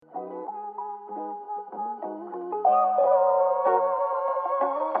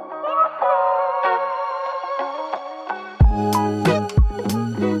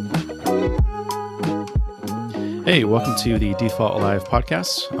Hey, welcome to the Default Alive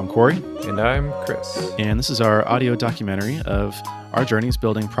podcast. I'm Corey. And I'm Chris. And this is our audio documentary of our journeys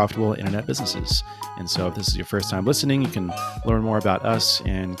building profitable internet businesses. And so if this is your first time listening, you can learn more about us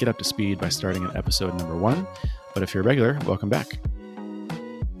and get up to speed by starting at episode number 1. But if you're a regular, welcome back.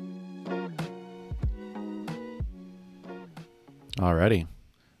 Alrighty,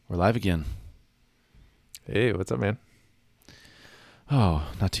 we're live again. Hey, what's up, man? Oh,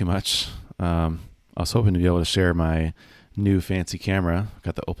 not too much. I was hoping to be able to share my new fancy camera. I've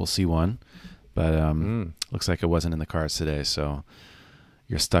got the Opal C1, but looks like it wasn't in the cars today. So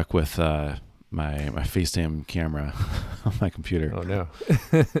you're stuck with my FaceTime camera on my computer. Oh, no.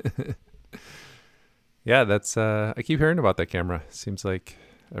 Yeah, that's I keep hearing about that camera. Seems like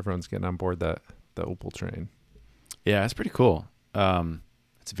everyone's getting on board the Opal train. Yeah, it's pretty cool.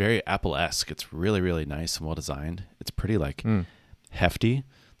 It's very Apple-esque. It's really, really nice and well designed. It's pretty hefty.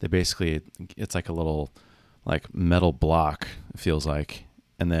 They basically, it's like a little like metal block, it feels like.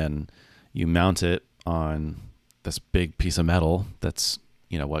 And then you mount it on this big piece of metal that's,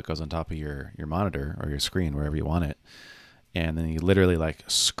 what goes on top of your monitor or your screen, wherever you want it. And then you literally like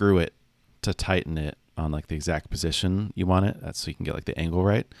screw it to tighten it on like the exact position you want it. That's so you can get like the angle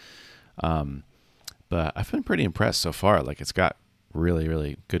right. But I've been pretty impressed so far. Like it's got really,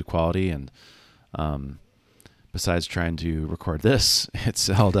 really good quality. And besides trying to record this, it's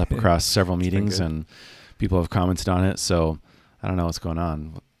held up across several meetings and people have commented on it. So I don't know what's going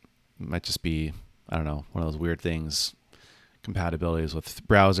on. It might just be, one of those weird things, compatibilities with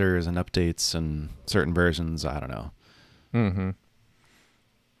browsers and updates and certain versions. I don't know. Mm-hmm.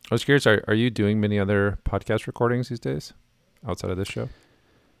 I was curious, are you doing many other podcast recordings these days outside of this show?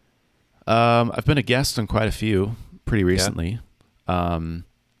 I've been a guest on quite a few pretty recently. Yeah.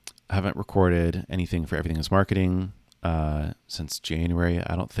 I haven't recorded anything for Everything is Marketing since January,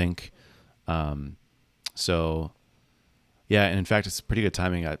 I don't think. So, yeah, and in fact, it's pretty good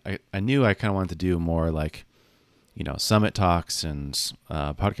timing. I knew I kind of wanted to do more like, summit talks and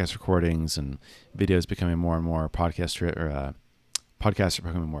podcast recordings and videos becoming more and more podcasts are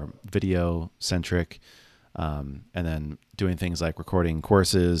becoming more video centric, and then doing things like recording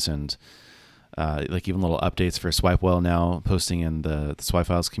courses and like even little updates for SwipeWell now, posting in the Swipe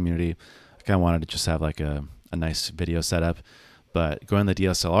Files community. I kind of wanted to just have like a nice video setup, but going the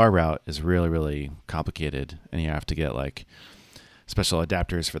DSLR route is really, really complicated, and you have to get like special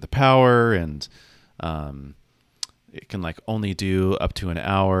adapters for the power, and it can like only do up to an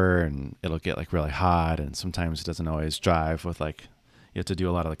hour, and it'll get like really hot, and sometimes it doesn't always drive with like, you have to do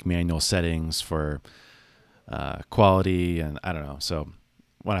a lot of like manual settings for quality, and I don't know. So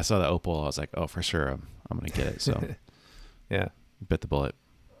when I saw the Opal, I was like, oh, for sure, I'm going to get it. So yeah, bit the bullet.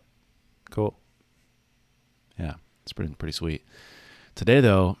 Cool. Yeah, it's pretty sweet. Today,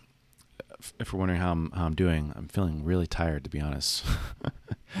 though, if you're wondering how I'm doing, I'm feeling really tired, to be honest.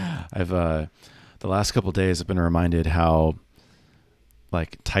 I've the last couple of days I've been reminded how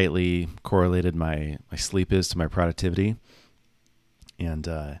like tightly correlated my sleep is to my productivity. And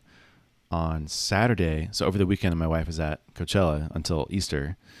on Saturday, so over the weekend, my wife is at Coachella until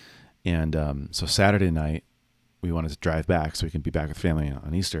Easter. And so Saturday night, we wanted to drive back so we can be back with family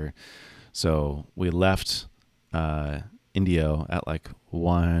on Easter. So we left Indio at like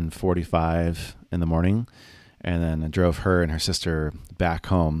 1:45 in the morning, and then I drove her and her sister back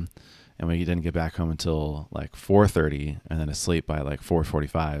home. And we didn't get back home until like 4:30, and then asleep by like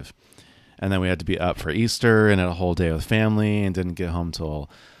 4:45. And then we had to be up for Easter and had a whole day with family, and didn't get home till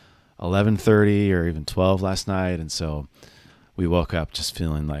 11:30 or even 12 last night. And so we woke up just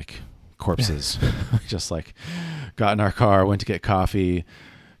feeling like corpses. Just like got in our car, went to get coffee,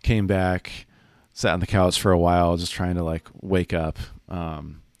 came back, sat on the couch for a while, just trying to like wake up.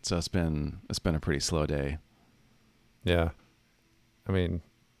 So it's been a pretty slow day. Yeah. I mean,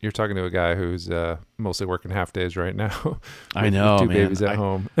 you're talking to a guy who's mostly working half days right now. I know, with 2 man. babies at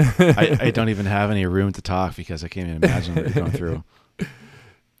home. I don't even have any room to talk because I can't even imagine what you're going through.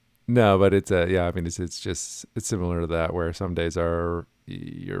 No, but it's it's similar to that, where some days you're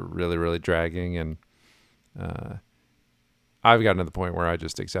really, really dragging, and I've gotten to the point where I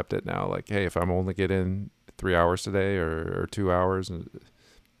just accept it now. Like, hey, if I'm only getting 3 hours today or 2 hours,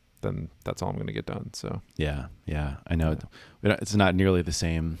 then that's all I'm going to get done. So yeah, I know. It's not nearly the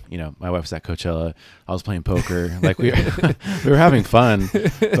same. My wife's at Coachella. I was playing poker. Like we were having fun,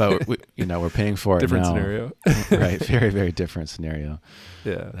 but we're paying for it different now. Scenario. Right, very, very different scenario.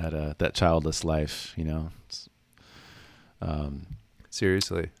 Yeah, that childless life. It's,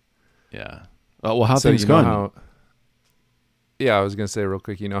 seriously. Yeah. Well, how things going? Yeah, I was going to say real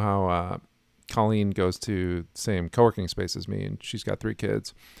quick. You know how Colleen goes to the same co-working space as me, and she's got 3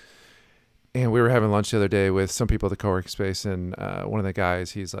 kids. And we were having lunch the other day with some people at the co-working space, and one of the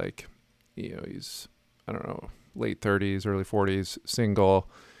guys, he's like, he's, I don't know, late 30s, early 40s, single.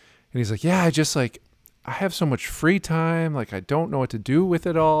 And he's like, yeah, I have so much free time. Like, I don't know what to do with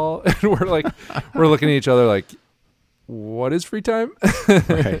it all. And we're looking at each other like, what is free time?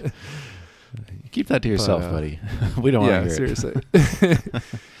 Right. Keep that to yourself, buddy. We don't want to hear seriously.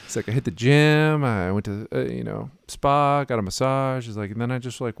 It's like, I hit the gym. I went to, spa, got a massage. It's like, and then I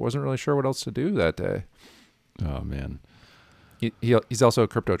just wasn't really sure what else to do that day. Oh man. He's also a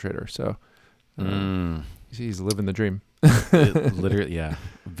crypto trader. So he's living the dream. Literally. Yeah.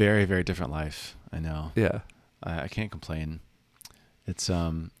 Very, very different life. I know. Yeah. I can't complain. It's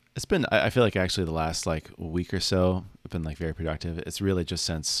been, I feel like actually the last week or so have been very productive. It's really just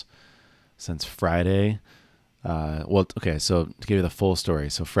since Friday. Okay, so to give you the full story.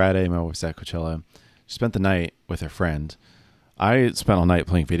 So Friday, my wife was at Coachella. She spent the night with her friend. I spent all night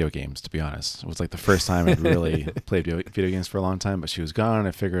playing video games, to be honest. It was the first time I'd really played video games for a long time, but she was gone. And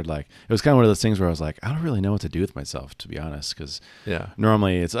I figured it was kind of one of those things where I was like, I don't really know what to do with myself, to be honest. Because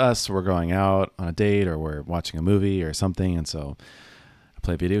normally it's us, we're going out on a date or we're watching a movie or something. And so I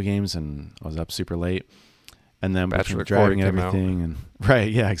played video games and I was up super late. And then Bachelor driving and everything. And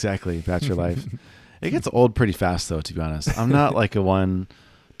right, yeah, exactly. Bachelor life. It gets old pretty fast, though, to be honest. I'm not a one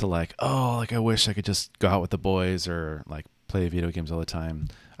to I wish I could just go out with the boys or play video games all the time.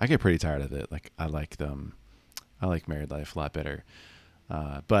 I get pretty tired of it. I like them. I like married life a lot better.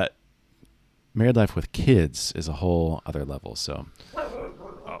 But married life with kids is a whole other level. So,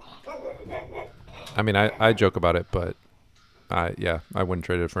 I mean, I joke about it, but I wouldn't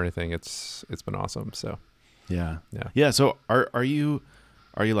trade it for anything. It's been awesome. So, yeah. So are you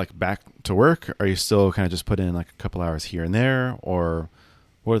back to work? Are you still kind of just put in a couple hours here and there, or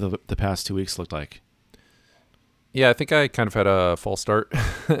what have the past 2 weeks looked like? Yeah, I think I kind of had a false start.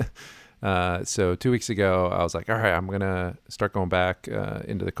 So 2 weeks ago, I was like, all right, I'm going to start going back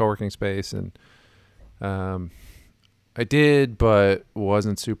into the co-working space. And I did, but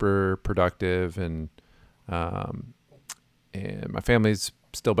wasn't super productive. And my family's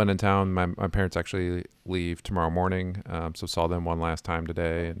still been in town. My parents actually leave tomorrow morning. So saw them one last time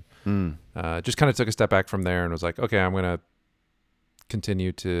today. And just kind of took a step back from there and was like, okay, I'm going to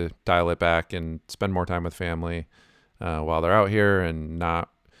continue to dial it back and spend more time with family while they're out here, and not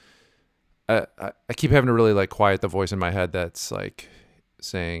I keep having to really quiet the voice in my head that's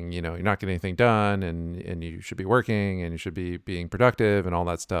saying, you're not getting anything done, and you should be working and you should be being productive and all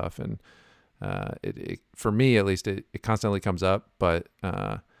that stuff. And it for me at least, it constantly comes up, but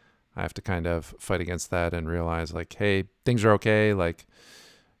I have to kind of fight against that and realize hey, things are okay.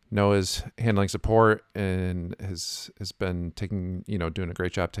 Noah's handling support and has been doing a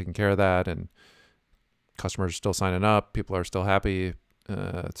great job taking care of that, and customers are still signing up. People are still happy.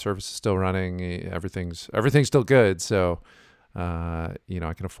 Service is still running. Everything's still good. So, I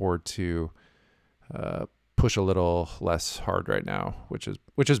can afford to push a little less hard right now, which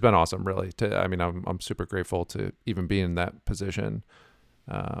has been awesome, really. I'm super grateful to even be in that position.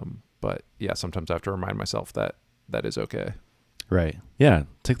 But yeah, sometimes I have to remind myself that is okay. Right. Yeah.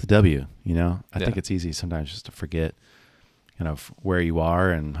 Take the W, I think it's easy sometimes just to forget kind of where you are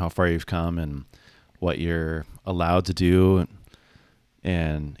and how far you've come and what you're allowed to do.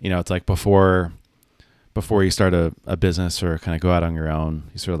 And, it's before you start a business or kind of go out on your own,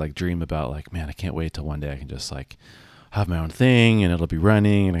 you sort of dream about man, I can't wait till one day I can just have my own thing and it'll be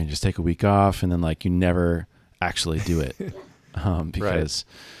running and I can just take a week off. And then you never actually do it because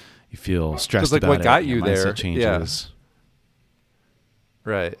you feel stressed about what it. got you mindset there changes. Yeah.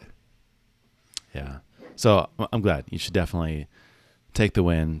 Right. Yeah. So I'm glad. You should definitely take the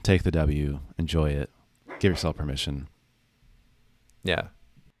win, take the W, enjoy it, give yourself permission. Yeah.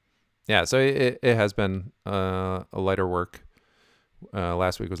 Yeah. So it has been a lighter work.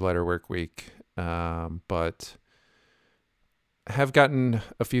 Last week was lighter work week, but I have gotten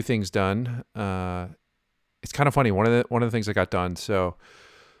a few things done. It's kind of funny. One of the things I got done. So,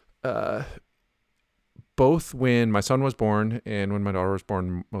 both when my son was born and when my daughter was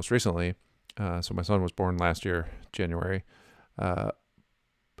born most recently. So my son was born last year, January. I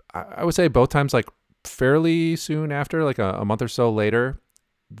would say both times, fairly soon after, a month or so later,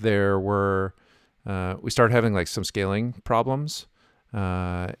 there were, we started having some scaling problems.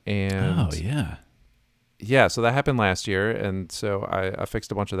 And yeah, so that happened last year. And so I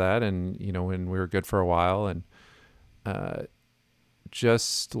fixed a bunch of that, and, when we were good for a while, and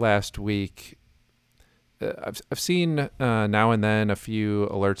just last week, I've seen now and then a few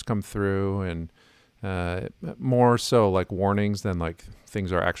alerts come through, and more so warnings than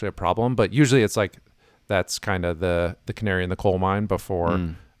things are actually a problem. But usually it's that's kind of the canary in the coal mine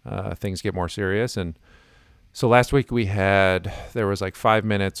before things get more serious. And so last week there was like 5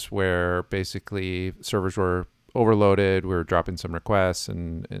 minutes where basically servers were overloaded. We were dropping some requests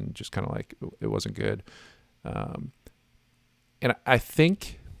and just kind of like it wasn't good. And I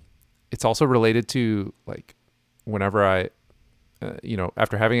think it's also related to like whenever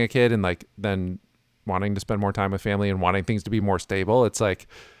after having a kid and like then wanting to spend more time with family and wanting things to be more stable, it's like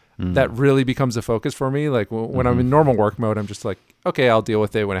that really becomes a focus for me. Like when I'm in normal work mode, I'm just like, okay, I'll deal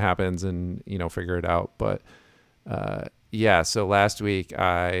with it when it happens and, figure it out. But so last week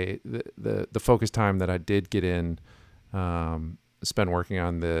the focus time that I did get in, spent working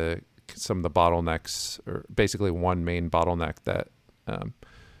on some of the bottlenecks, or basically one main bottleneck that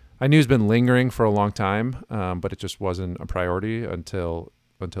I knew has been lingering for a long time, but it just wasn't a priority until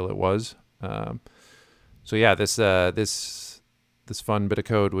it was. This fun bit of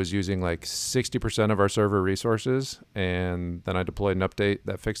code was using like 60% of our server resources, and then I deployed an update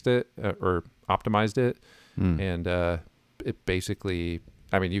that fixed it or optimized it. And it basically,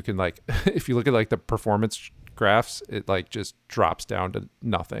 I mean, you can like, if you look at like the performance graphs, it like just drops down to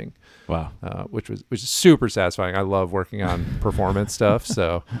nothing. Wow. Which is super satisfying. I love working on performance stuff.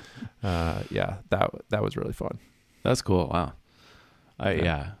 So that was really fun. That's cool. Wow.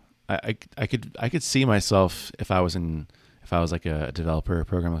 I could see myself if I was like a developer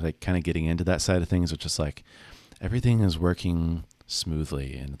programmer, like kind of getting into that side of things, which is like everything is working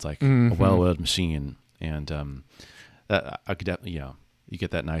smoothly and it's like a well-oiled machine. And that I could definitely, you get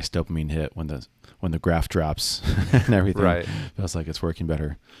that nice dopamine hit when the graph drops and everything. Right. Feels like it's working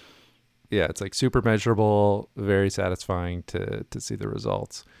better. Yeah, it's like super measurable, very satisfying to see the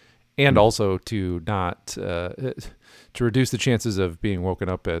results, and also to not to reduce the chances of being woken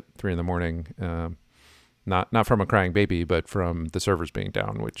up at 3 a.m. Not from a crying baby, but from the servers being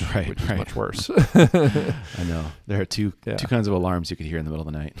down, which is much worse. I know there are two kinds of alarms you could hear in the middle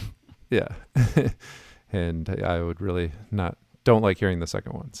of the night. Yeah. And I would really don't like hearing the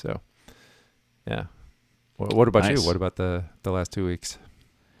second one. So, yeah. What about you? What about the last 2 weeks?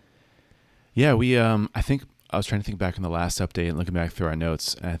 Yeah, we I think I was trying to think back in the last update and looking back through our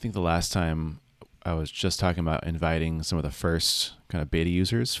notes, and I think the last time I was just talking about inviting some of the first kind of beta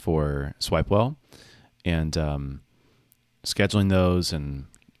users for SwipeWell and scheduling those and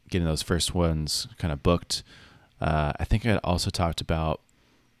getting those first ones kind of booked. I think I had also talked about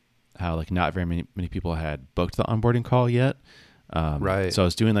how like not very many people had booked the onboarding call yet. Right. So I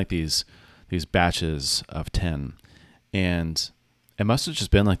was doing like these batches of 10, and it must have just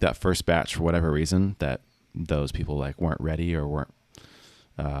been like that first batch for whatever reason that those people like weren't ready or weren't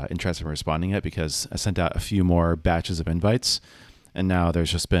interested in responding yet, because I sent out a few more batches of invites and now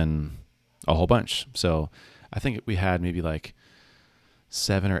there's just been a whole bunch. So I think we had maybe like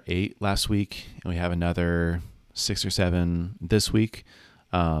 7 or 8 last week, and we have another 6 or 7 this week.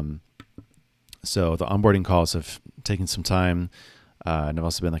 So the onboarding calls have taken some time, and have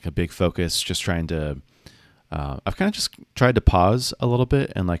also been like a big focus, just trying to, I've kind of just tried to pause a little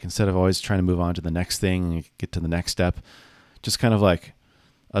bit, and like, instead of always trying to move on to the next thing and get to the next step, just kind of like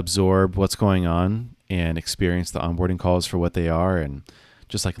absorb what's going on and experience the onboarding calls for what they are, and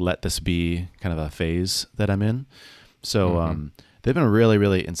just like let this be kind of a phase that I'm in. So, they've been really,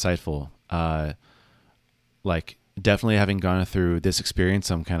 really insightful. Like definitely having gone through this experience,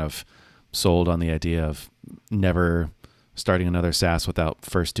 I'm kind of sold on the idea of never starting another SaaS without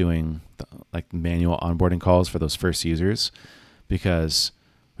first doing like manual onboarding calls for those first users, because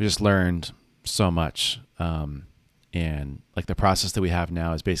we just learned so much. And like the process that we have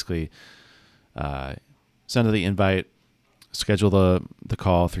now is basically send the invite, schedule the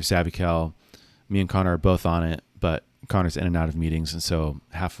call through SavvyCal. Me and Connor are both on it, but Connor's in and out of meetings, and so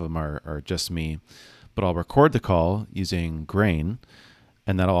half of them are just me. But I'll record the call using Grain,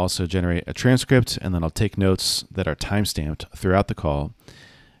 and that'll also generate a transcript, and then I'll take notes that are timestamped throughout the call.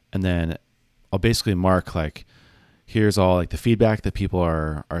 And then I'll basically mark like, here's all like the feedback that people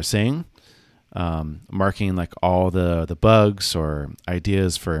are saying, marking like all the bugs or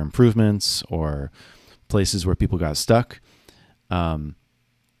ideas for improvements or places where people got stuck. And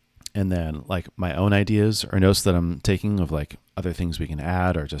then like my own ideas or notes that I'm taking of like other things we can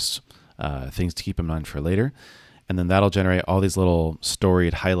add, or just things to keep in mind for later. And then that'll generate all these little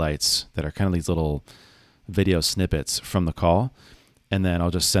storied highlights that are kind of these little video snippets from the call. And then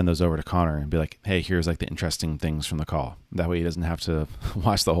I'll just send those over to Connor and be like, hey, here's like the interesting things from the call. That way he doesn't have to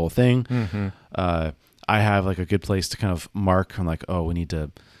watch the whole thing. I have like a good place to kind of mark. I'm like, oh, we need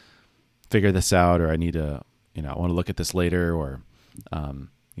to figure this out, or I need to, I want to look at this later, or,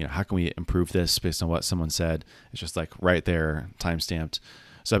 how can we improve this based on what someone said? It's just like right there, time stamped.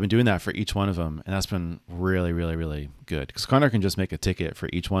 So I've been doing that for each one of them, and that's been really, really, really good. Because Connor can just make a ticket for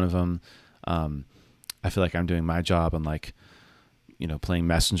each one of them. I feel like I'm doing my job on like, playing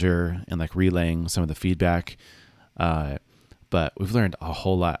Messenger and like relaying some of the feedback. But we've learned a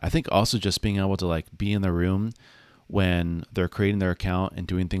whole lot. I think also just being able to like be in the room when they're creating their account and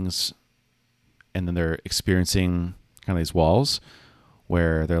doing things, and then they're experiencing kind of these walls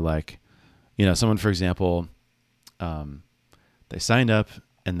where they're like, someone, for example, they signed up,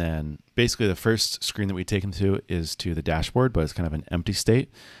 and then basically the first screen that we take them to is to the dashboard, but it's kind of an empty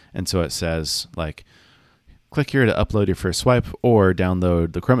state. And so it says like, click here to upload your first swipe or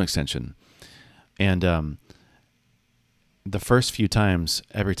download the Chrome extension. And the first few times,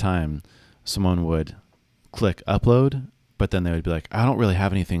 every time someone would click upload, but then they would be like, I don't really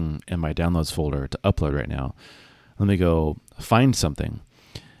have anything in my downloads folder to upload right now. Let me go find something.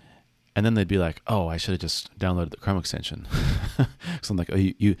 And then they'd be like, oh, I should have just downloaded the Chrome extension. So I'm like, oh,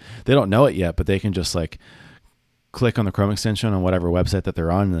 they don't know it yet, but they can just like click on the Chrome extension on whatever website that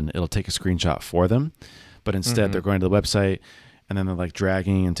they're on, and then it'll take a screenshot for them. But instead they're going to the website, and then they're like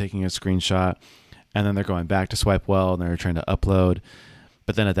dragging and taking a screenshot, and then they're going back to Swipe Well, and they're trying to upload.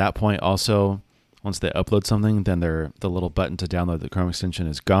 But then at that point also, once they upload something, then the little button to download the Chrome extension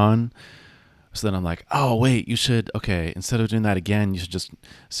is gone. So then I'm like, oh, wait, instead of doing that again, you should just...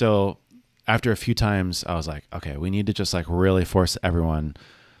 So after a few times, I was like, okay, we need to just like really force everyone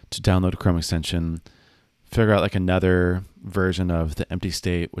to download a Chrome extension, figure out like another version of the empty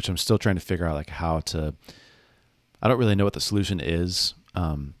state, which I'm still trying to figure out like how to... I don't really know what the solution is,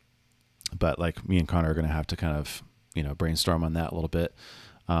 but like me and Connor are going to have to kind of, brainstorm on that a little bit.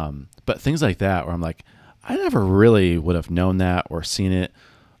 But things like that where I'm like, I never really would have known that or seen it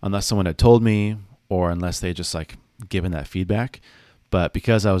unless someone had told me, or unless they just like given that feedback. But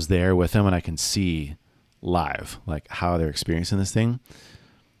because I was there with them and I can see live like how they're experiencing this thing,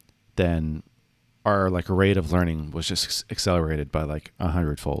 then our like rate of learning was just accelerated by like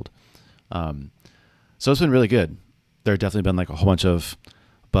 100-fold. So it's been really good. There have definitely been like a whole bunch of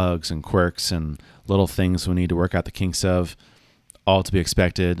bugs and quirks and little things we need to work out the kinks of, all to be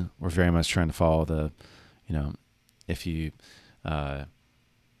expected. We're very much trying to follow the, if you,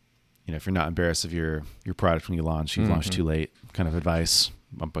 if you're not embarrassed of your product when you launch, you've launched too late kind of advice.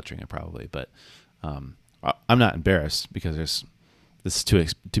 I'm butchering it probably, but I'm not embarrassed because this is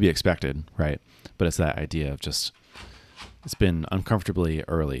to be expected, right? But it's that idea of just, it's been uncomfortably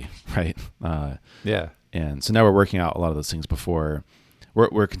early, right? Yeah. And so now we're working out a lot of those things before.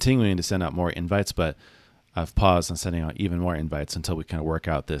 We're continuing to send out more invites, but I've paused on sending out even more invites until we kind of work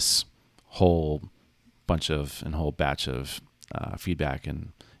out this whole batch of feedback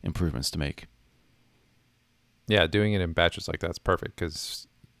and improvements to make. Yeah, doing it in batches like that's perfect because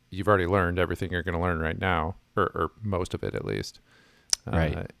you've already learned everything you're going to learn right now, or most of it at least.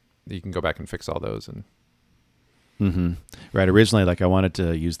 Right. You can go back and fix all those. And Right. Originally, like I wanted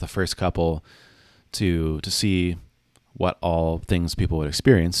to use the first couple to see what all things people would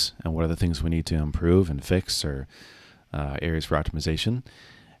experience and what are the things we need to improve and fix, or areas for optimization.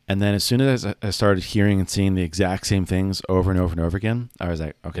 And then as soon as I started hearing and seeing the exact same things over and over and over again, I was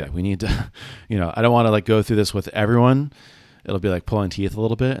like, okay, we need to, I don't want to like go through this with everyone. It'll be like pulling teeth a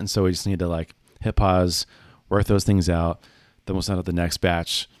little bit. And so we just need to like hit pause, work those things out. Then we'll send out the next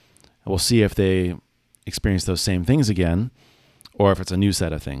batch. And we'll see if they experience those same things again, or if it's a new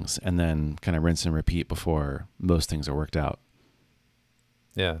set of things, and then kind of rinse and repeat before most things are worked out.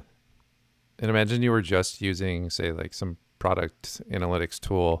 Yeah. And imagine you were just using, say, like some product analytics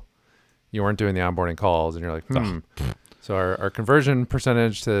tool. You weren't doing the onboarding calls, and you're like, so our conversion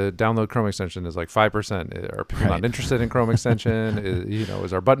percentage to download Chrome extension is like 5%. Are people not interested in Chrome extension?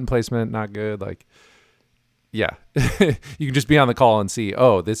 Is our button placement not good? Like, yeah, you can just be on the call and see,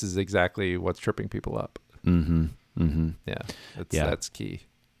 oh, this is exactly what's tripping people up. Yeah, that's key.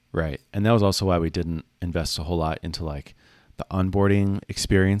 Right. And that was also why we didn't invest a whole lot into like the onboarding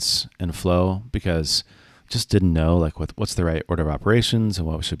experience and flow, because just didn't know like what's the right order of operations and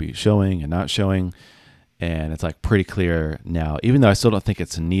what we should be showing and not showing. And it's like pretty clear now, even though I still don't think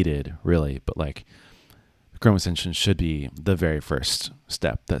it's needed really, but like the Chrome extension should be the very first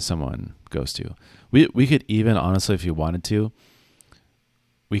step that someone goes to. We could even, honestly, if you wanted to,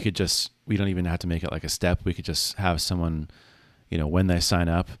 we don't even have to make it like a step. We could just have someone, when they sign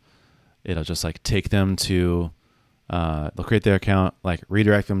up, it'll just like take them to, they'll create their account, like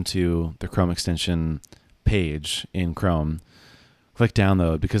redirect them to the Chrome extension page in Chrome, click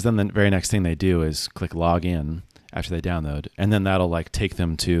download, because then the very next thing they do is click log in after they download. And then that'll like take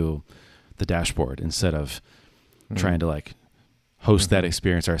them to the dashboard instead of trying to like host that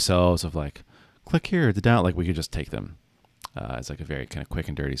experience ourselves of like, click here to download. Like we could just take them. It's like a very kind of quick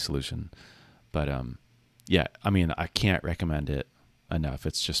and dirty solution. But yeah, I mean, I can't recommend it enough.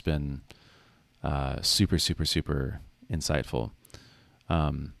 It's just been super, super, super insightful.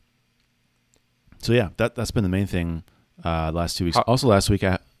 So yeah, that's been the main thing last 2 weeks. Also last week,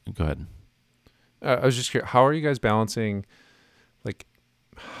 go ahead. I was just curious, how are you guys balancing like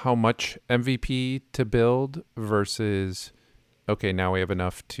how much MVP to build versus, okay, now we have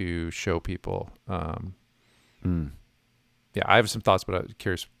enough to show people? Yeah, I have some thoughts, but I'm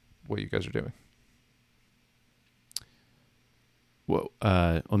curious what you guys are doing. Well,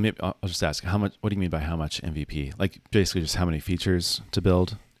 maybe I'll just ask how much. What do you mean by how much MVP? Like basically just how many features to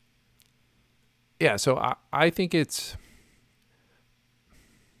build? Yeah, so I think it's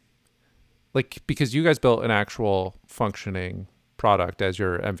like, because you guys built an actual functioning product as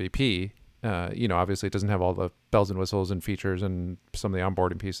your MVP. Obviously it doesn't have all the bells and whistles and features and some of the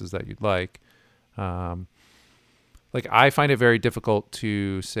onboarding pieces that you'd like. Like I find it very difficult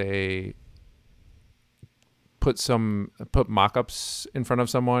to say, put mock-ups in front of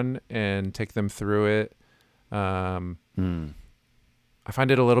someone and take them through it. I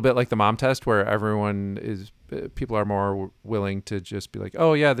find it a little bit like the mom test, where people are more willing to just be like,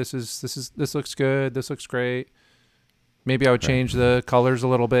 oh yeah, this looks good. This looks great. Maybe I would change the colors a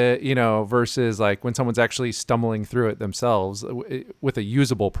little bit, versus like when someone's actually stumbling through it themselves with a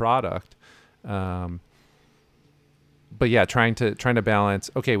usable product. But yeah, trying to balance,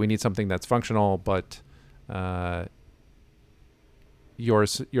 okay, we need something that's functional, but your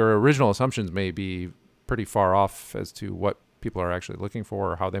original assumptions may be pretty far off as to what people are actually looking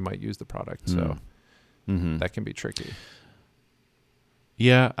for or how they might use the product. So that can be tricky.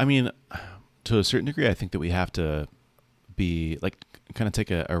 Yeah. I mean, to a certain degree, I think that we have to be like, kind of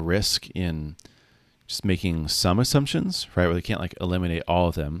take a risk in just making some assumptions, right? Where we can't like eliminate all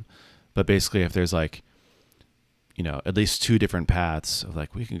of them, but basically if there's like, at least two different paths of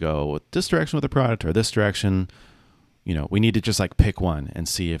like, we can go with this direction with the product or this direction, we need to just like pick one and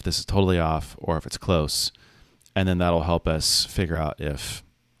see if this is totally off or if it's close. And then that'll help us figure out if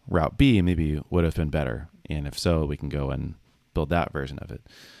route B maybe would have been better. And if so, we can go and build that version of it.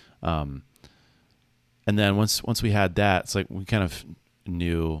 And then once we had that, it's like we kind of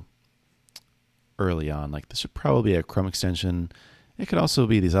knew early on, like this should probably be a Chrome extension. It could also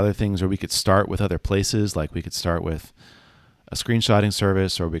be these other things, or we could start with other places. Like we could start with a screenshotting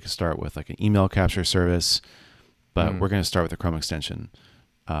service, or we could start with like an email capture service, but we're going to start with a Chrome extension.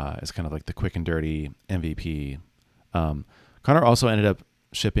 It's kind of like the quick and dirty MVP. Connor also ended up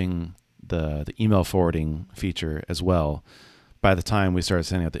shipping the email forwarding feature as well by the time we started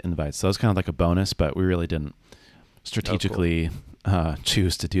sending out the invites. So it was kind of like a bonus, but we really didn't strategically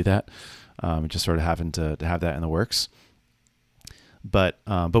choose to do that. We just sort of happened to have that in the works. But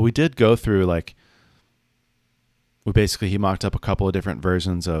we did go through like, he mocked up a couple of different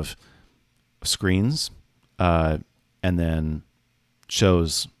versions of screens, and then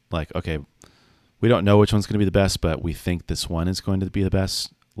chose like, okay, we don't know which one's going to be the best, but we think this one is going to be the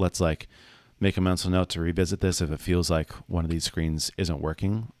best. Let's like make a mental note to revisit this if it feels like one of these screens isn't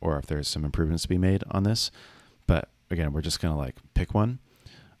working, or if there's some improvements to be made on this. But again, we're just going to like pick one.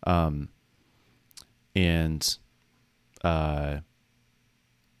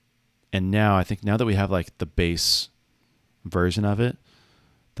 And now I think now that we have like the base version of it,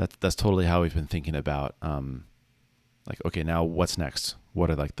 that's totally how we've been thinking about, like, okay, now what's next? What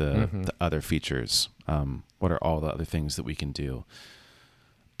are like the other features? What are all the other things that we can do?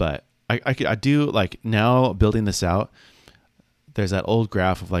 But I do like now building this out. There's that old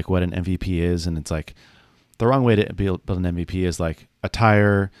graph of like what an MVP is. And it's like the wrong way to build an MVP is like a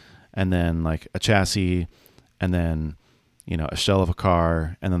tire and then like a chassis and then, a shell of a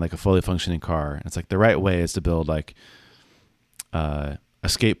car and then like a fully functioning car. And it's like the right way is to build like a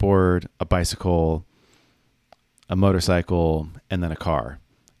skateboard, a bicycle, a motorcycle, and then a car.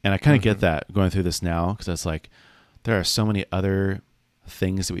 And I kind of get that going through this now, because it's like there are so many other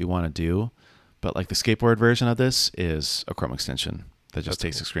things that we want to do, but like the skateboard version of this is a Chrome extension that just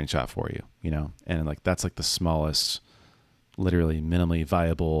takes a screenshot for you, and like that's like the smallest, literally minimally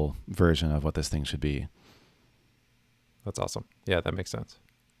viable version of what this thing should be. That's awesome. Yeah, that makes sense.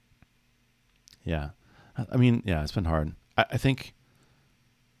 Yeah. I mean, yeah, it's been hard. I think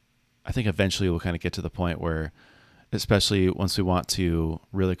eventually we'll kind of get to the point where, especially once we want to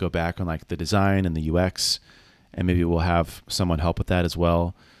really go back on like the design and the UX, and maybe we'll have someone help with that as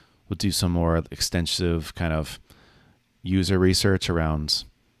well. We'll do some more extensive kind of user research around,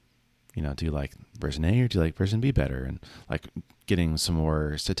 do you like version A or do you like version B better? And like getting some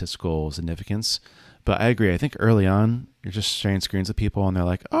more statistical significance. But I agree. I think early on, you're just sharing screens with people and they're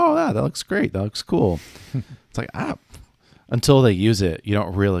like, oh, yeah, that looks great. That looks cool. It's like, I until they use it, you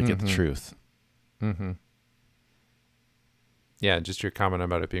don't really get the truth. Mm-hmm. Yeah, just your comment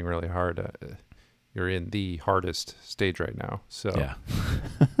about it being really hard. You're in the hardest stage right now. So Yeah.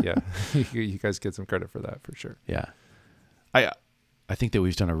 yeah, you guys get some credit for that for sure. Yeah. I think that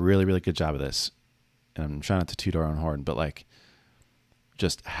we've done a really, really good job of this. And I'm trying not to toot our own horn, but like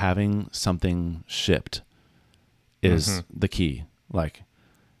just having something shipped is the key. Like,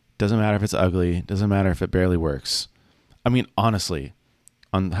 doesn't matter if it's ugly, doesn't matter if it barely works. I mean, honestly,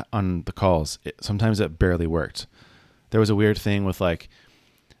 on the calls, sometimes it barely worked. There was a weird thing with like,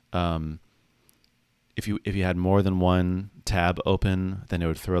 if you had more than one tab open, then it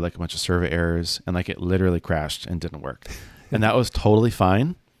would throw like a bunch of server errors, and like it literally crashed and didn't work. And that was totally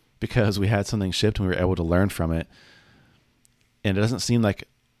fine because we had something shipped and we were able to learn from it. And it doesn't seem like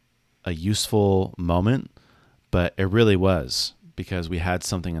a useful moment, but it really was, because we had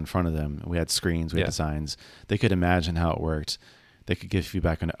something in front of them. We had screens, we had designs. They could imagine how it worked. They could give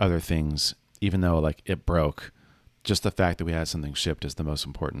feedback on other things, even though like it broke. Just the fact that we had something shipped is the most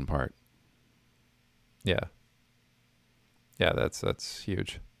important part. Yeah. Yeah, that's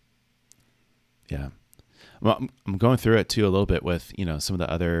huge. Yeah. Well, I'm going through it too a little bit with, some of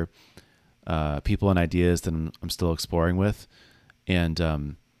the other people and ideas that I'm still exploring with.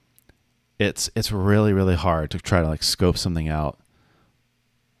 And it's really, really hard to try to like scope something out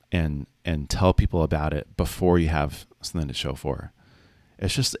and tell people about it before you have something to show for.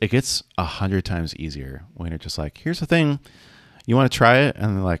 It gets 100 times easier when you're just like, here's the thing, you want to try it?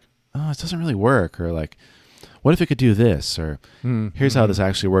 And they're like, oh, it doesn't really work. Or like, what if it could do this? Or here's how this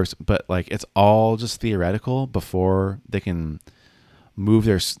actually works. But like, it's all just theoretical before they can move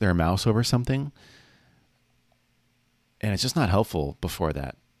their mouse over something. And it's just not helpful before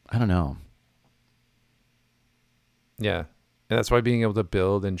that. I don't know. Yeah. And that's why being able to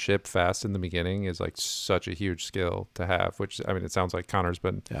build and ship fast in the beginning is like such a huge skill to have, which, I mean, it sounds like Connor's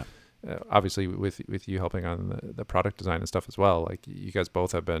been obviously with you helping on the product design and stuff as well. Like you guys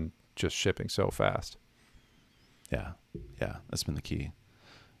both have been just shipping so fast. Yeah. Yeah. That's been the key.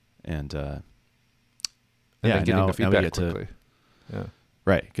 And then getting the feedback quickly.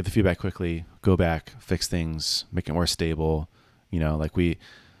 Right. Get the feedback quickly, go back, fix things, make it more stable. Like did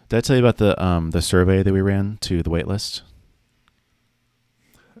I tell you about the survey that we ran to the wait list?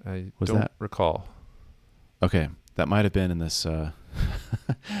 I don't recall. Okay. That might have been in this,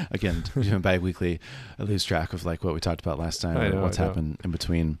 again, doing bi-weekly, I lose track of like what we talked about last time and what's happened in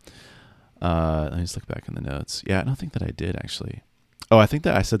between. Let me just look back in the notes. Yeah, I don't think that I did actually. Oh, I think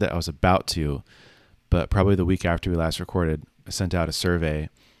that I said that I was about to, but probably the week after we last recorded, I sent out a survey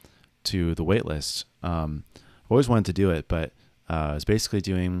to the wait list. I've always wanted to do it, but I was basically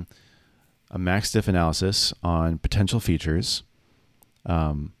doing a max diff analysis on potential features,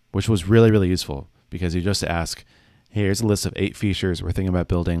 which was really, really useful because you just ask, hey, here's a list of 8 features we're thinking about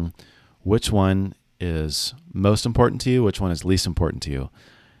building. Which one is most important to you? Which one is least important to you?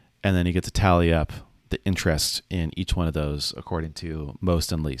 And then you get to tally up the interest in each one of those according to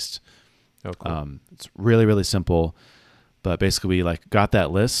most and least. Oh, cool. It's really, really simple, but basically we like got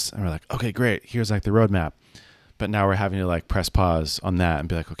that list and we're like, okay, great. Here's like the roadmap. But now we're having to like press pause on that and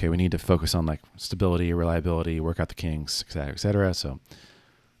be like, okay, we need to focus on like stability, reliability, work out the kinks, et cetera, et cetera. So,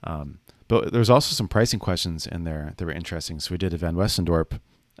 but there's also some pricing questions in there that were interesting. So we did a Van Westendorp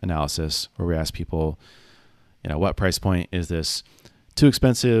analysis where we asked people, what price point is this? Too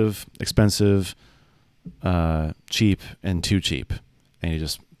expensive, cheap, and too cheap. And you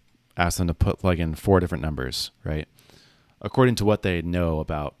just ask them to plug in 4 different numbers, right? According to what they know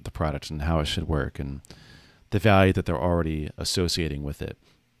about the product and how it should work and the value that they're already associating with it.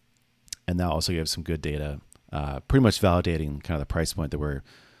 And that also gives some good data, pretty much validating kind of the price point that we're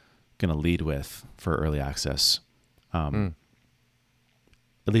going to lead with for early access. At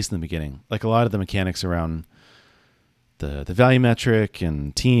least in the beginning. Like a lot of the mechanics around the value metric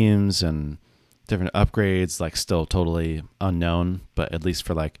and teams and different upgrades, like still totally unknown, but at least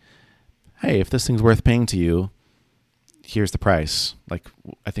for like, hey, if this thing's worth paying to you, here's the price. Like,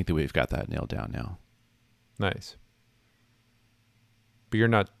 I think that we've got that nailed down now. Nice. But you're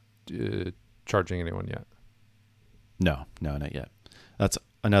not charging anyone yet? No, not yet. That's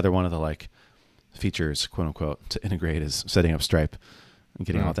another one of the like features, quote unquote, to integrate is setting up Stripe and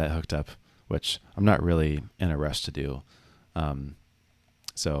getting all that hooked up, which I'm not really in a rush to do.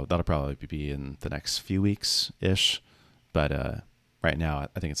 So that'll probably be in the next few weeks-ish. But right now,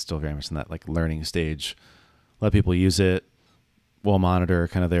 I think it's still very much in that like learning stage. Let people use it. We'll monitor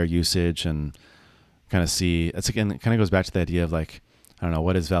kind of their usage and kind of see. It's again, it kind of goes back to the idea of like, I don't know,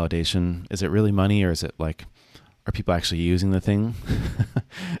 what is validation? Is it really money, or is it like, are people actually using the thing?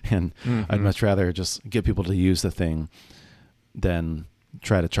 And I'd much rather just get people to use the thing then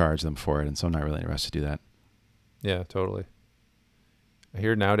try to charge them for it. And so I'm not really interested to do that. Yeah, totally. I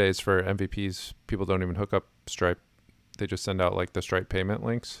hear nowadays for MVPs, people don't even hook up Stripe. They just send out like the Stripe payment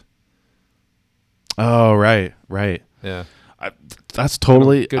links. Oh, right. Yeah. That's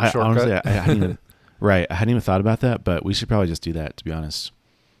totally good shortcut. Honestly, I hadn't even right. I hadn't even thought about that, but we should probably just do that, to be honest.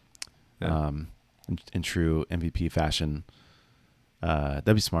 Yeah. In true MVP fashion,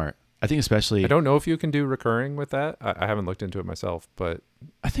 that'd be smart. I think especially. I don't know if you can do recurring with that. I haven't looked into it myself, but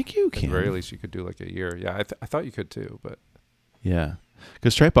I think you can. At the very least, you could do like a year. Yeah, I thought you could too, but yeah,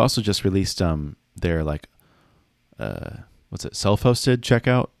 because Stripe also just released their like self-hosted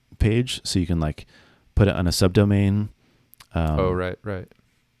checkout page, so you can like put it on a subdomain. Right.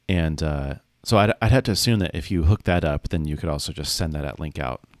 And so I'd have to assume that if you hook that up, then you could also just send that link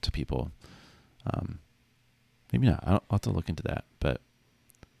out to people. Maybe not. I'll have to look into that. But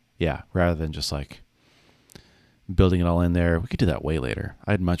yeah, rather than just like building it all in there, we could do that way later.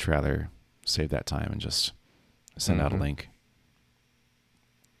 I'd much rather save that time and just send out a link.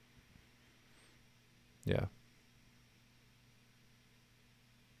 Yeah.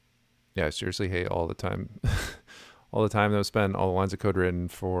 Yeah, I seriously hate all the time that was spent, all the lines of code written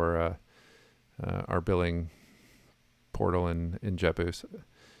for our billing portal in JetBoost.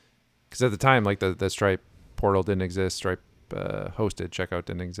 Because at the time, like the Stripe portal didn't exist, Stripe hosted checkout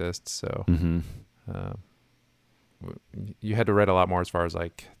didn't exist, so you had to write a lot more as far as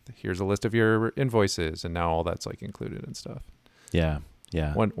like, here's a list of your invoices, and now all that's like included and stuff. Yeah.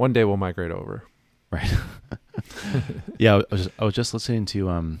 One day we'll migrate over. Right. Yeah, I was just listening to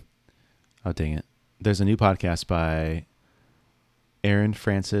oh dang it. There's a new podcast by Aaron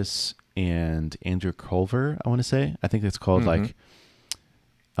Francis and Andrew Culver, I want to say. I think it's called like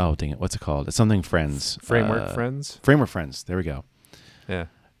oh dang it, what's it called? It's something Friends. Framework Friends? Framework Friends. There we go. Yeah.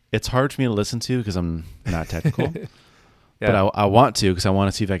 It's hard for me to listen to because I'm not technical. Yeah. But I want to, because I want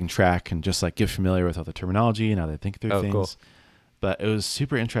to see if I can track and just like get familiar with all the terminology and how they think through things. Cool. But it was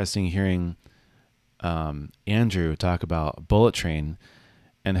super interesting hearing Andrew talk about Bullet Train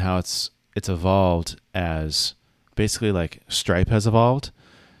and how it's evolved as basically like Stripe has evolved,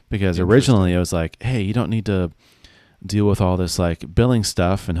 because originally it was like, hey, you don't need to deal with all this like billing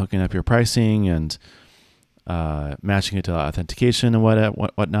stuff and hooking up your pricing and matching it to authentication and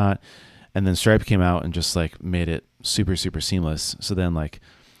whatnot. And then Stripe came out and just like made it super, super seamless. So then like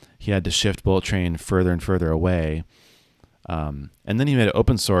he had to shift Bullet Train further and further away. And then he made it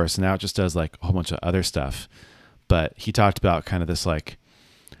open source, and now it just does like a whole bunch of other stuff. But he talked about kind of this like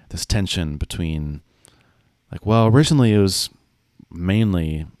this tension between like, well, originally it was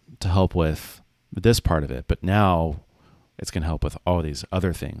mainly to help with this part of it, but now it's going to help with all these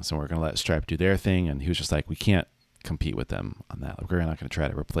other things, and we're going to let Stripe do their thing. And he was just like, we can't compete with them on that. We're not going to try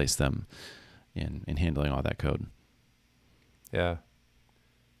to replace them in handling all that code. Yeah.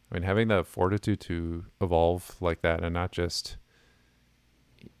 I mean, having the fortitude to evolve like that, and not just,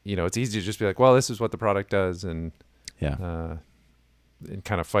 it's easy to just be like, well, this is what the product does, and and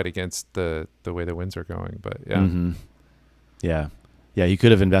kind of fight against the way the winds are going. But yeah. Yeah. You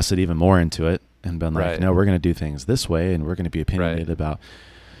could have invested even more into it and been like, no, we're going to do things this way, and we're going to be opinionated about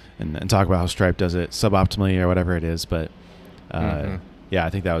and talk about how Stripe does it suboptimally or whatever it is. But yeah, I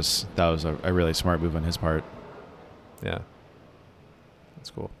think that was a really smart move on his part. Yeah. That's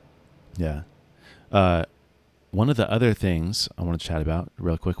cool. Yeah. One of the other things I want to chat about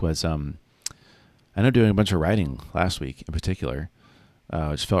real quick was I ended up doing a bunch of writing last week in particular,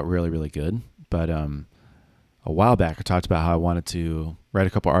 which felt really, really good. But a while back, I talked about how I wanted to write a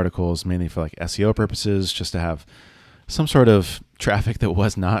couple articles, mainly for like SEO purposes, just to have some sort of traffic that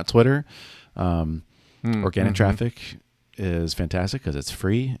was not Twitter. Organic traffic is fantastic because it's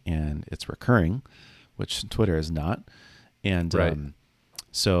free and it's recurring, which Twitter is not. And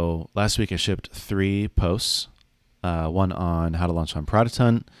so last week I shipped 3 posts, one on how to launch on Product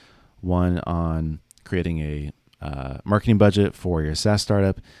Hunt, one on creating a marketing budget for your SaaS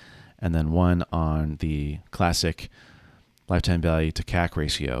startup, and then one on the classic lifetime value to CAC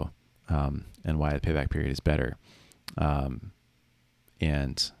ratio and why the payback period is better.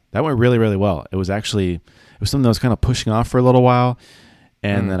 And that went really, really well. It was something that was kind of pushing off for a little while.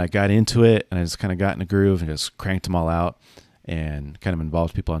 And then I got into it, and I just kind of got in a groove and just cranked them all out and kind of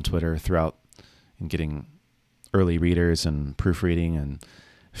involved people on Twitter throughout and getting early readers and proofreading and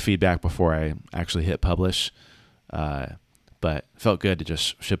feedback before I actually hit publish. But it felt good to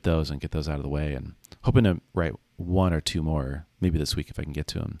just ship those and get those out of the way, and hoping to write 1 or 2 more, maybe this week if I can get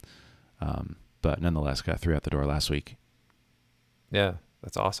to them. But nonetheless, got 3 out the door last week. Yeah,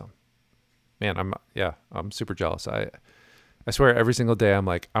 that's awesome. Man, I'm super jealous. I swear every single day I'm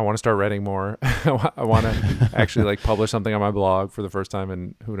like, I want to start writing more. I want to actually like publish something on my blog for the first time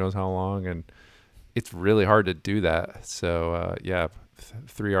in who knows how long. And it's really hard to do that. So yeah,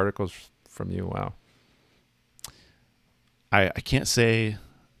 3 articles from you. Wow. I can't say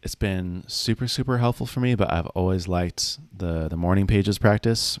it's been super, super helpful for me, but I've always liked the morning pages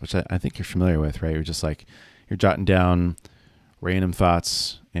practice, which I think you're familiar with, right? You're just like, you're jotting down random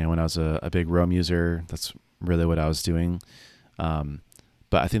thoughts. And when I was a big Roam user, that's really what I was doing. But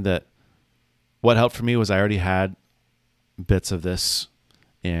I think that what helped for me was I already had bits of this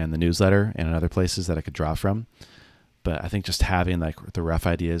in the newsletter and in other places that I could draw from. But I think just having like the rough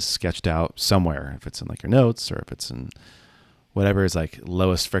ideas sketched out somewhere, if it's in like your notes or if it's in whatever is like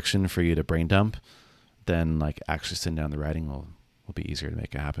lowest friction for you to brain dump, then like actually sitting down the writing will be easier to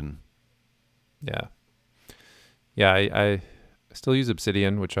make it happen. Yeah. Yeah. I still use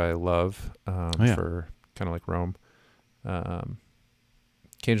Obsidian, which I love, for kind of like Roam.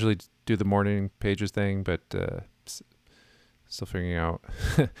 Occasionally do the morning pages thing, but still figuring out.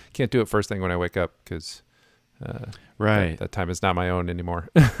 Can't do it first thing when I wake up because right, that time is not my own anymore.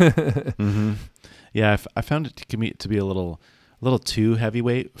 Mm-hmm. Yeah, I found it to be a little too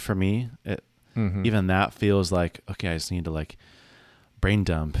heavyweight for me. Even that feels like, okay, I just need to like brain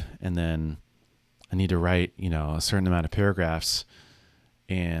dump, and then I need to write, a certain amount of paragraphs,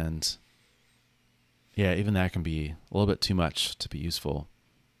 and yeah, even that can be a little bit too much to be useful.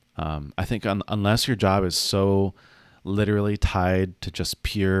 I think unless your job is so literally tied to just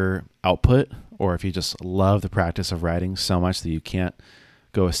pure output, or if you just love the practice of writing so much that you can't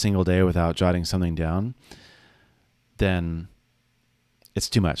go a single day without jotting something down, then it's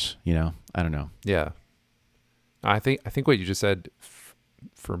too much, I don't know. Yeah. I think what you just said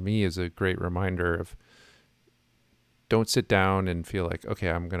for me is a great reminder of, don't sit down and feel like, okay,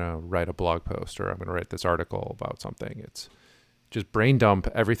 I'm going to write a blog post or I'm going to write this article about something. It's just brain dump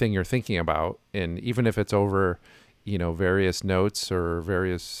everything you're thinking about. And even if it's over, various notes or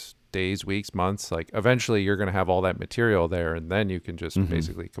various days, weeks, months, like eventually you're going to have all that material there, and then you can just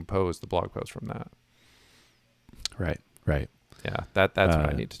basically compose the blog post from that. Right. Yeah. That's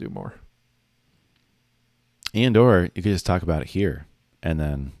what I need to do more. Or you could just talk about it here and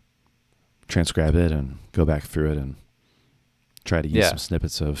then transcribe it and go back through it and try to use some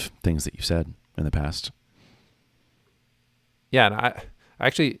snippets of things that you said in the past. Yeah. And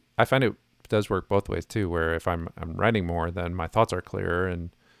I find it does work both ways too, where if I'm writing more, then my thoughts are clearer and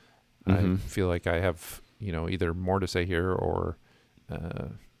I feel like I have, either more to say here or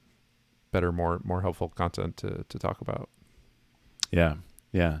better, more helpful content to talk about. Yeah.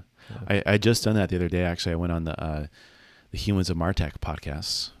 I just done that the other day. Actually, I went on the Humans of Martech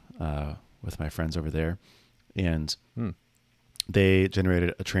podcast with my friends over there, and they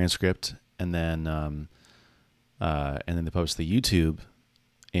generated a transcript, and then they posted the YouTube,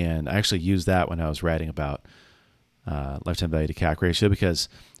 and I actually used that when I was writing about lifetime value to CAC ratio, because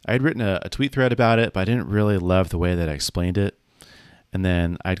I had written a tweet thread about it, but I didn't really love the way that I explained it. And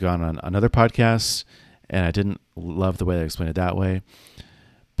then I'd gone on another podcast, and I didn't love the way that I explained it that way.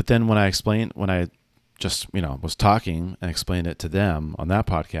 But then when I just, was talking and explained it to them on that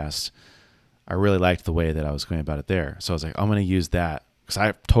podcast, I really liked the way that I was going about it there. So I was like, I'm going to use that, because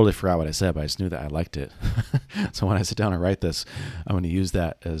I totally forgot what I said, but I just knew that I liked it. So when I sit down and write this, I'm going to use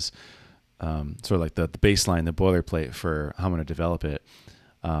that as sort of like the baseline, the boilerplate for how I'm going to develop it.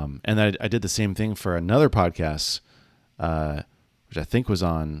 And I did the same thing for another podcast, which I think was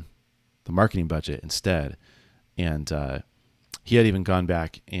on the marketing budget instead. And he had even gone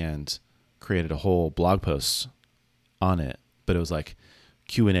back and created a whole blog post on it, but it was like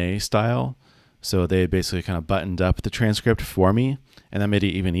Q&A style. So they basically kind of buttoned up the transcript for me, and that made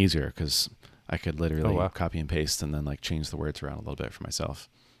it even easier because I could literally copy and paste and then like change the words around a little bit for myself.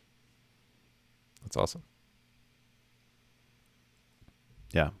 That's awesome.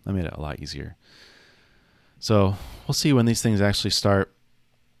 Yeah, that made it a lot easier. So we'll see when these things actually start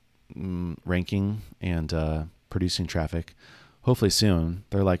ranking and producing traffic. Hopefully soon.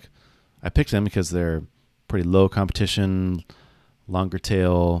 I picked them because they're pretty low competition, longer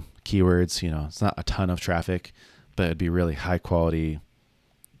tail keywords. It's not a ton of traffic, but it'd be really high quality,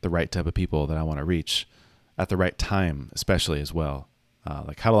 the right type of people that I want to reach at the right time, especially as well.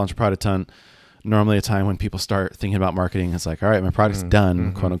 Like how to launch a product ton. Normally a time when people start thinking about marketing, it's like, all right, my product's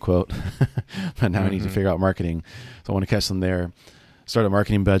done, quote unquote. But now I need to figure out marketing. So I want to catch them there. Start a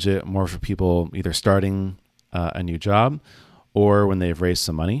marketing budget more for people either starting a new job or when they've raised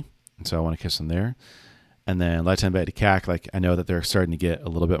some money. And so I want to catch them there. And then lifetime value to CAC, like I know that they're starting to get a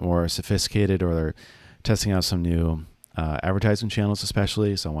little bit more sophisticated, or they're testing out some new advertising channels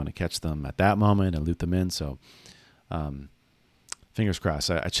especially. So I want to catch them at that moment and loop them in. So fingers crossed.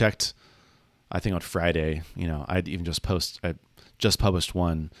 I checked, I think on Friday, I just published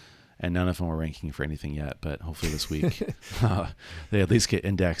one, and none of them were ranking for anything yet, but hopefully this week they at least get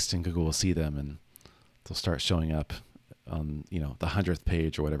indexed and Google will see them and they'll start showing up on, the 100th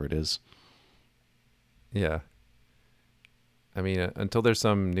page or whatever it is. Yeah. I mean, until there's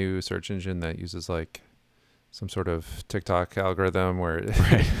some new search engine that uses like some sort of TikTok algorithm where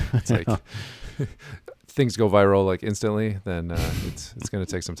it's like things go viral like instantly, then it's going to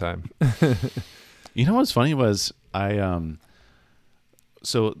take some time. What's funny was I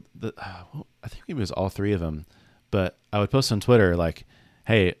think it was all three of them, but I would post on Twitter like,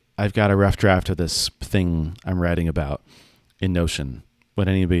 hey, I've got a rough draft of this thing I'm writing about in Notion. Would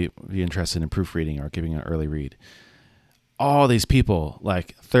anybody be interested in proofreading or giving an early read? All these people,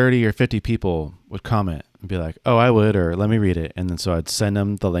 like 30 or 50 people, would comment and be like, oh, I would, or let me read it. And then so I'd send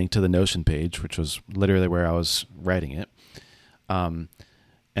them the link to the Notion page, which was literally where I was writing it. And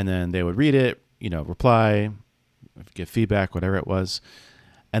then they would read it, reply, give feedback, whatever it was.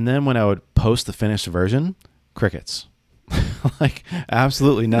 And then when I would post the finished version, crickets. Like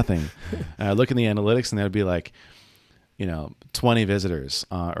absolutely nothing. And I look in the analytics and that would be like, 20 visitors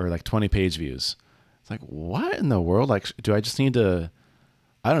or like 20 page views. It's like, what in the world? Like, do I just need to,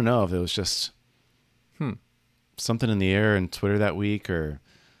 I don't know if it was just something in the air in Twitter that week, or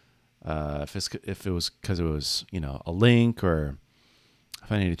if it was because it was, a link, or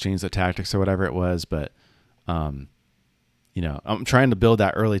if I need to change the tactics or whatever it was. But, I'm trying to build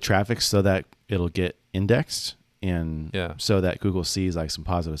that early traffic so that it'll get indexed and so that Google sees like some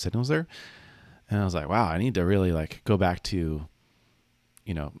positive signals there. And I was like, wow, I need to really like go back to,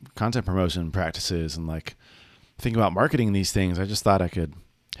 content promotion practices and like think about marketing these things. I just thought I could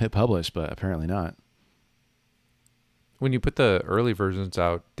hit publish, but apparently not. When you put the early versions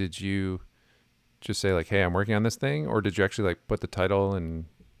out, did you just say like, hey, I'm working on this thing? Or did you actually like put the title and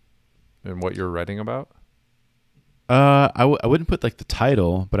what you're writing about? I wouldn't put like the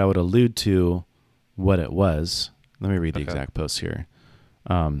title, but I would allude to what it was. Let me read the exact post here.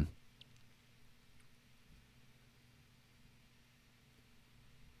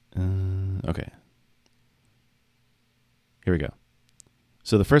 Okay. Here we go.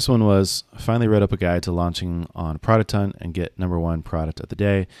 So the first one was, finally wrote up a guide to launching on Product Hunt and get #1 product of the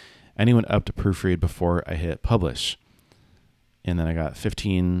day. Anyone up to proofread before I hit publish? And then I got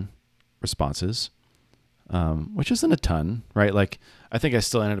 15 responses, which isn't a ton, right? Like I think I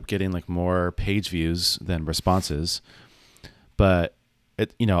still ended up getting like more page views than responses, but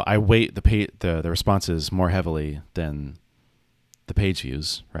I weight the responses more heavily than the page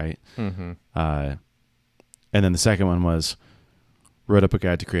views, right? Mm-hmm. And then the second one was, wrote up a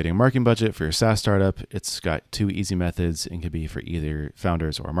guide to creating a marketing budget for your SaaS startup. It's got 2 easy methods and can be for either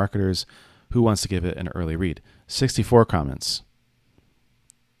founders or marketers. Who wants to give it an early read? 64 comments.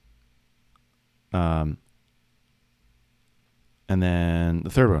 And then the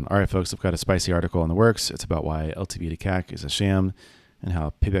third one. All right, folks, I've got a spicy article in the works. It's about why LTV to CAC is a sham and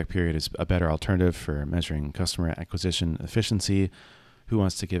how payback period is a better alternative for measuring customer acquisition efficiency. Who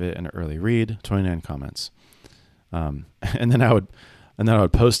wants to give it an early read? 29 comments. And then I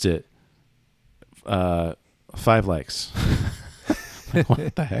would post it, 5 likes. Like,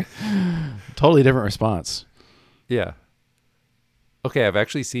 what the heck? Totally different response. Yeah. Okay, I've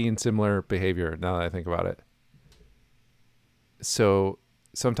actually seen similar behavior now that I think about it. So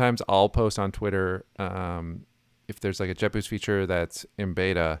sometimes I'll post on Twitter if there's like a JetBoost feature that's in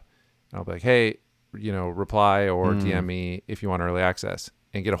beta, I'll be like, hey, reply or DM me if you want early access,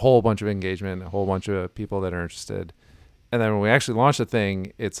 and get a whole bunch of engagement, a whole bunch of people that are interested. And then when we actually launch the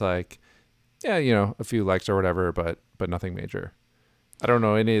thing, it's like, yeah, a few likes or whatever, but nothing major. I don't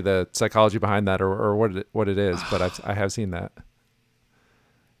know any of the psychology behind that or what it is, but I have seen that.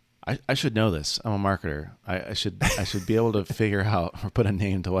 I should know this. I'm a marketer. I should be able to figure out or put a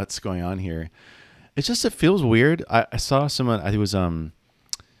name to what's going on here. It feels weird. I saw someone, I think it was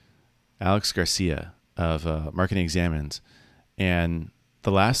Alex Garcia of Marketing Examined, and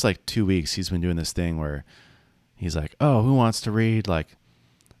the last like 2 weeks he's been doing this thing where he's like, oh, who wants to read like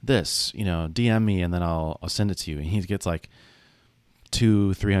this? DM me and then I'll send it to you. And he gets like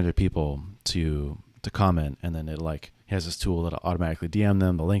 200-300 people to comment, and then it like he has this tool that'll automatically DM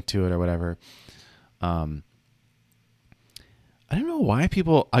them the link to it or whatever. I don't know why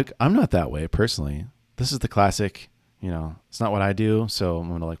people. I'm not that way personally. This is the classic. It's not what I do, so I'm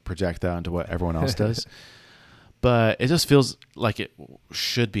gonna like project that onto what everyone else does. But it just feels like it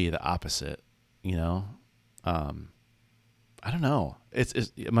should be the opposite. I don't know.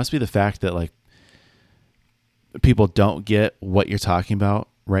 It must be the fact that like people don't get what you're talking about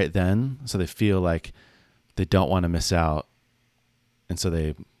right then, so they feel like they don't want to miss out and so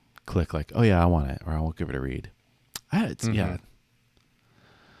they click like, oh yeah, I want it, or I will give it a read. Yeah.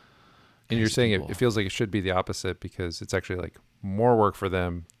 And you're saying it feels like it should be the opposite because it's actually like more work for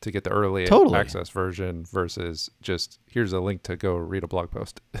them to get the early access version versus just here's a link to go read a blog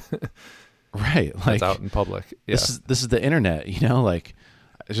post. Right. Like that's out in public. Yeah. This is the internet, you know, like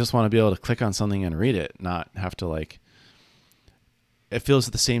I just want to be able to click on something and read it, not have to like, it feels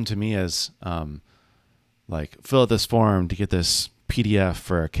the same to me as like fill out this form to get this PDF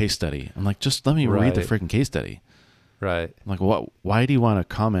for a case study. I'm like, just let me read the freaking case study. Right. I'm like, why do you want to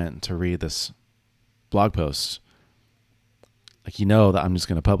comment to read this blog post? Like, you know that I'm just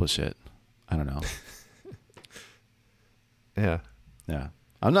going to publish it. I don't know. Yeah. Yeah.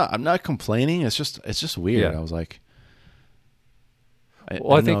 I'm not complaining. It's just weird. Yeah. I was like, I think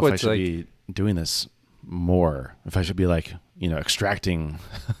know if I what's should like be doing this more, if I should be like, you know, extracting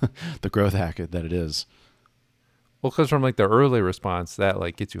the growth hack that it is. Well, because from like the early response that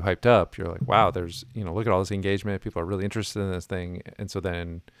like gets you hyped up, you're like, wow, there's, you know, look at all this engagement. People are really interested in this thing. And so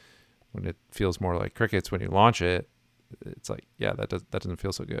then when it feels more like crickets, when you launch it, it's like, yeah, that doesn't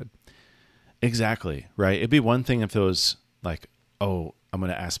feel so good. Exactly. Right. It'd be one thing if it was like, oh, I'm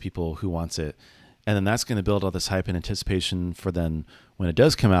going to ask people who wants it. And then that's going to build all this hype and anticipation for then when it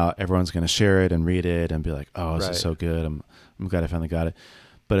does come out, everyone's going to share it and read it and be like, oh, this is so good. I'm glad I finally got it.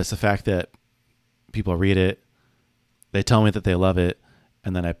 But it's the fact that people read it, they tell me that they love it,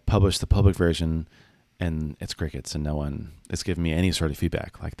 and then I publish the public version and it's crickets and no one is giving me any sort of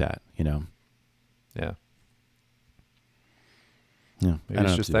feedback like that, you know? Yeah. Yeah. Maybe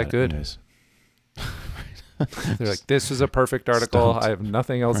it's just that good. They're like, this is a perfect article. I have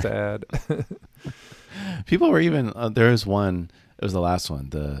nothing else to add. People were even, there was one, it was the last one,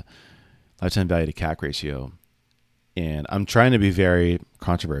 the lifetime value to CAC ratio. And I'm trying to be very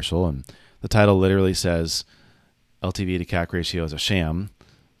controversial. And the title literally says LTV to CAC ratio is a sham,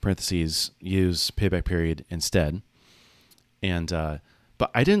 parentheses, use payback period instead. And, but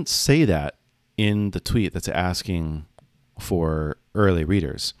I didn't say that in the tweet that's asking for early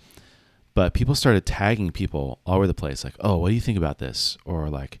readers. But people started tagging people all over the place, like, oh, what do you think about this? Or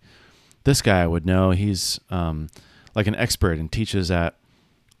like, this guy would know, he's like an expert and teaches at,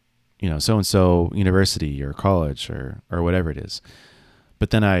 you know, so-and-so university or college or whatever it is. But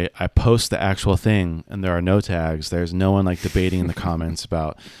then I post the actual thing and there are no tags. There's no one like debating in the comments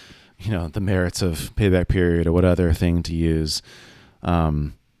about, you know, the merits of payback period or what other thing to use. Yeah,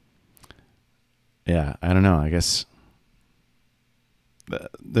 I don't know. I guess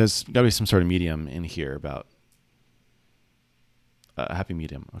there's got to be some sort of medium in here about a happy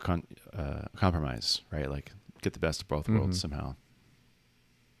medium, a compromise, right? Like get the best of both worlds somehow.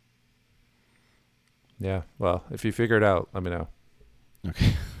 Yeah. Well, if you figure it out, let me know.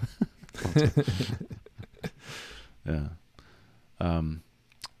 Okay. Yeah.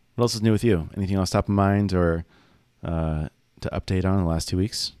 What else is new with you? Anything else top of mind or to update on in the last 2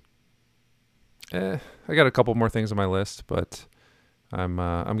 weeks? I got a couple more things on my list, but I'm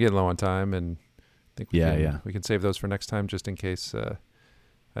getting low on time, and I think we can save those for next time, just in case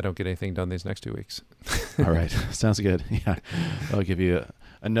I don't get anything done these next 2 weeks. All right, sounds good. Yeah, I'll give you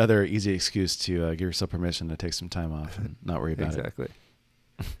another easy excuse to give yourself permission to take some time off and not worry about it. Exactly.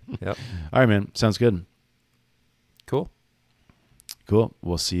 Yep. All right, man. Sounds good. Cool.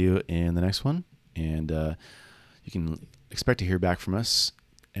 We'll see you in the next one, and you can expect to hear back from us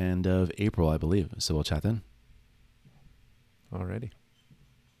end of April, I believe. So we'll chat then. Alrighty.